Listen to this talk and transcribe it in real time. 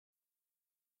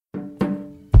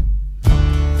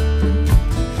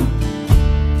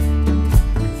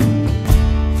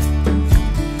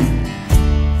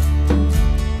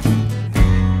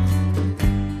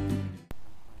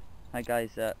Hi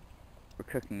guys, we're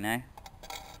cooking now.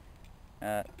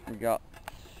 We got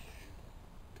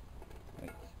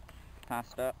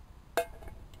pasta,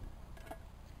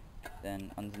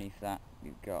 then underneath that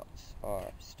we've got our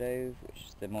stove, which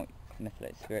is the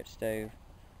methylated spirit stove,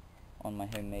 on my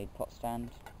homemade pot stand.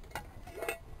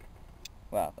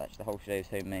 Well, actually the whole stove's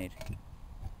homemade.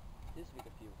 This will be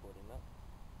good for you recording that.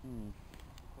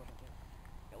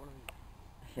 Get one of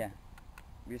these. Yeah.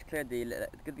 We just cleared the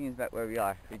good thing is about where we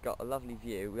are, we've got a lovely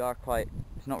view. We are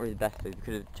it's not really the best place, we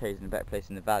could have chosen a better place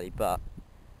in the valley, but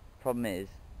the problem is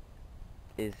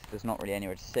there's not really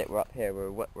anywhere to sit. We're up here,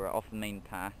 we're off the main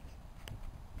path.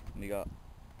 We got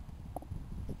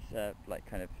like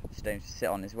kind of stones to sit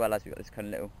on, as well as we got this kind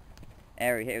of little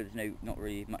area here. There's not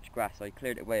really much grass, so I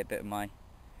cleared it away a bit with my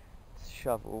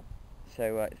shovel.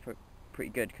 So it's pretty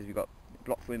good because we've got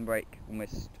blocked windbreak,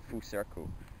 almost full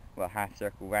circle, well half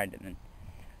circle round it, and then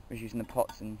we're using the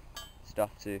pots and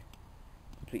stuff to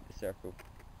complete the circle.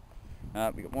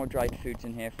 We got more dried foods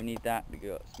in here if we need that. We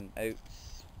got some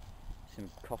oats, some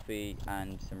coffee,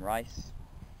 and some rice.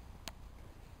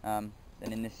 Then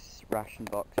in this ration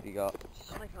box we got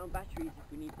I found batteries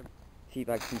if we need them. tea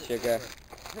bags, some sugar,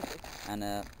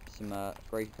 and some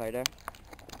gravy powder,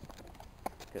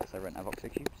 because I don't have oxo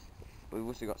cubes. But we've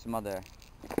also got some other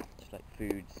just like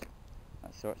foods,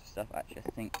 that sort of stuff. Actually, I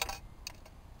think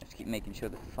just keep making sure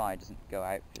that the fire doesn't go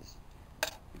out, because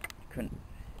for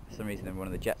some reason one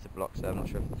of the jets are blocked, so I'm not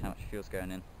sure how much fuel's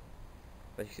going in.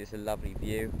 But it's just a lovely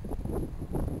view. So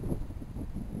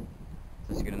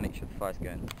just going to make sure the fire's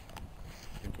going.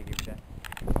 Take your check.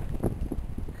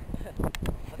 Let me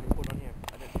record on here.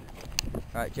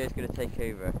 Alright, Joe's going to take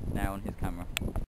over now on his camera.